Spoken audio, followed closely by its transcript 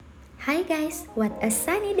Hi guys, what a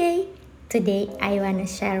sunny day! Today I wanna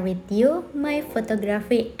share with you my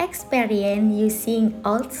photography experience using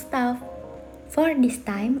old stuff. For this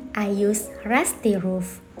time I use rusty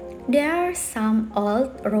roof. There are some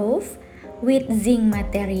old roof with zinc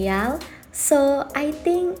material, so I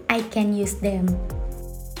think I can use them.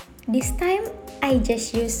 This time I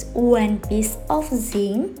just use one piece of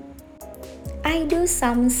zinc. I do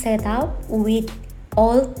some setup with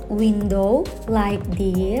old window like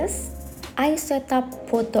this. I set up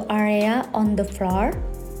photo area on the floor.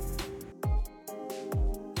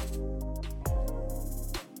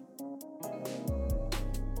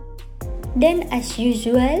 Then as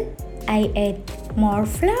usual, I add more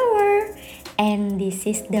flower. And this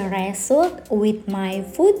is the result with my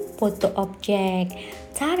food photo object.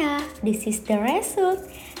 Ta-da! This is the result.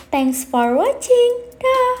 Thanks for watching.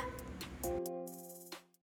 Dah!